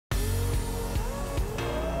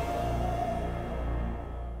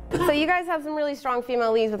So you guys have some really strong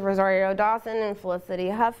female leads with Rosario Dawson and Felicity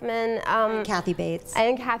Huffman. And Kathy Bates.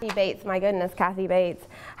 And Kathy Bates, my goodness, Kathy Bates.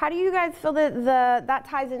 How do you guys feel that that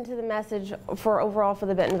ties into the message for overall for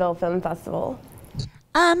the Bentonville Film Festival?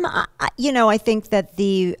 You know, I think that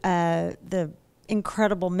the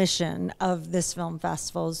incredible mission of this film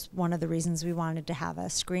festival is one of the reasons we wanted to have a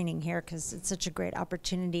screening here, because it's such a great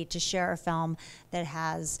opportunity to share a film that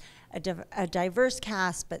has a diverse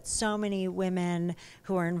cast, but so many women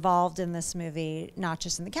who are involved in this movie, not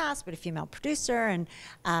just in the cast, but a female producer. And,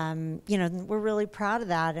 you know, we're really proud of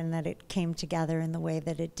that, and that it came together in the way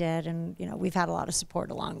that it did. And, you know, we've had a lot of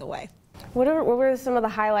support along the way. What were some of the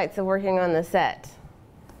highlights of working on the set?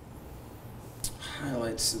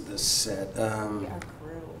 Highlights of the set. Our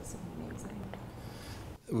crew was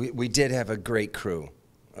amazing. We did have a great crew,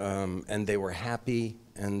 and they were happy,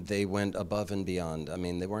 and they went above and beyond. I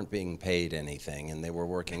mean, they weren't being paid anything, and they were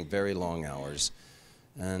working very long hours.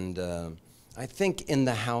 And I think in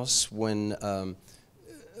the house, when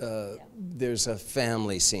there's a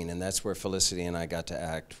family scene, and that's where Felicity and I got to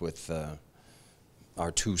act with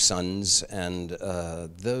our two sons, and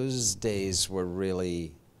those days were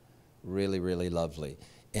really lovely.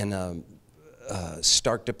 In a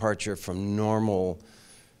stark departure from normal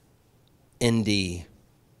indie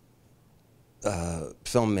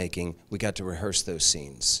filmmaking, we got to rehearse those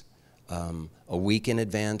scenes a week in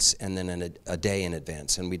advance and then a day in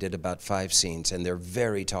advance. And we did about 5 scenes, and they're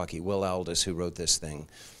very talky. Will Aldous, who wrote this thing,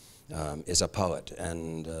 is a poet,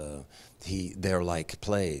 and they're like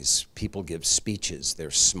plays. People give speeches.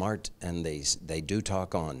 They're smart, and they do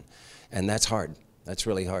talk on. And that's hard. That's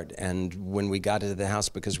really hard. And when we got into the house,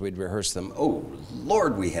 because we'd rehearsed them, oh,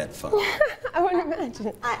 Lord, we had fun. I would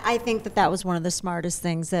imagine. I think that was one of the smartest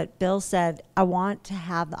things that Bill said. I want to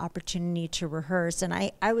have the opportunity to rehearse. And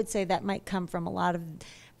I would say that might come from a lot of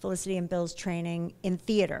Felicity and Bill's training in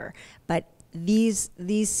theater. But these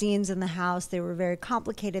scenes in the house, they were very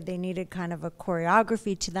complicated. They needed kind of a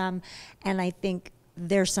choreography to them. And I think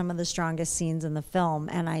they're some of the strongest scenes in the film.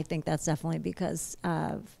 And I think that's definitely because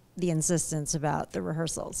of the insistence about the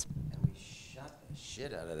rehearsals. And we shot the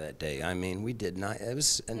shit out of that day. I mean, we did not, it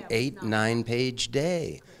was an 8-9 page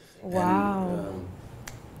day. Wow.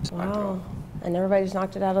 And, wow. And everybody just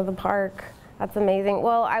knocked it out of the park. That's amazing.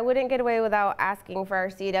 Well, I wouldn't get away without asking for our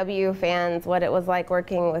CW fans what it was like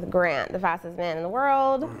working with Grant, the fastest man in the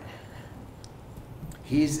world.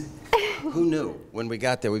 He's, who knew? When we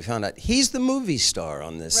got there, we found out he's the movie star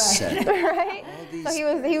on this set. Right?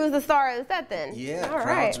 So he was the star of the set then? Yeah,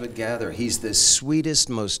 crowds would gather. He's the sweetest,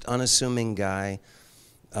 most unassuming guy,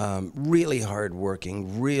 really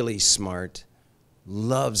hardworking, really smart,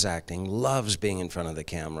 loves acting, loves being in front of the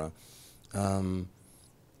camera.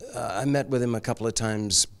 I met with him a couple of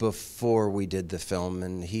times before we did the film,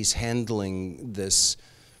 and he's handling this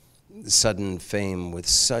sudden fame with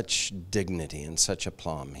such dignity and such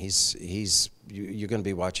aplomb. You're going to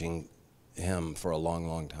be watching him for a long,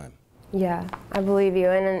 long time. Yeah, I believe you,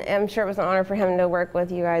 and I'm sure it was an honor for him to work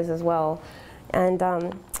with you guys as well. And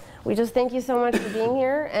we just thank you so much for being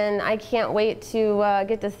here, and I can't wait to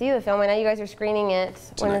get to see the film. I know you guys are screening it.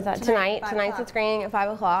 When is that? Tonight. Tonight's the screening at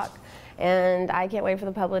 5 o'clock. And I can't wait for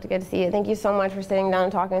the public to get to see it. Thank you so much for sitting down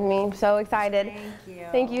and talking with me. I'm so excited. Thank you.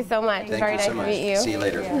 Thank you so much. Thank Very you nice so much. to meet you. See you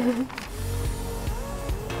later.